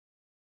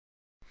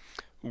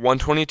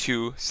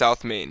122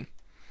 South Main.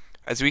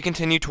 As we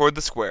continue toward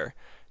the square,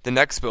 the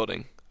next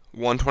building,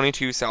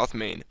 122 South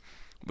Main,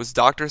 was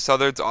Dr.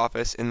 Southard's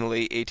office in the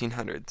late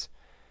 1800s.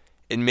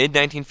 In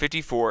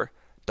mid-1954,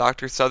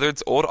 Dr.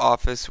 Southard's old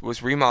office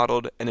was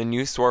remodeled and a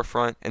new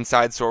storefront and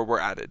side store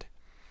were added.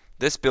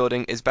 This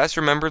building is best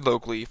remembered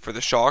locally for the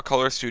Shaw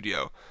Color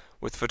Studio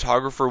with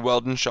photographer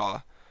Weldon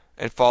Shaw,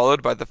 and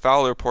followed by the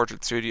Fowler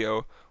Portrait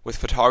Studio with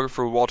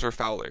photographer Walter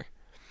Fowler.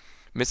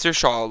 Mr.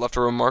 Shaw left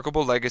a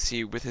remarkable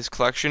legacy with his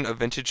collection of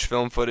vintage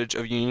film footage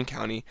of Union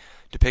County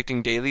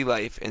depicting daily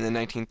life in the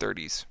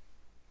 1930s.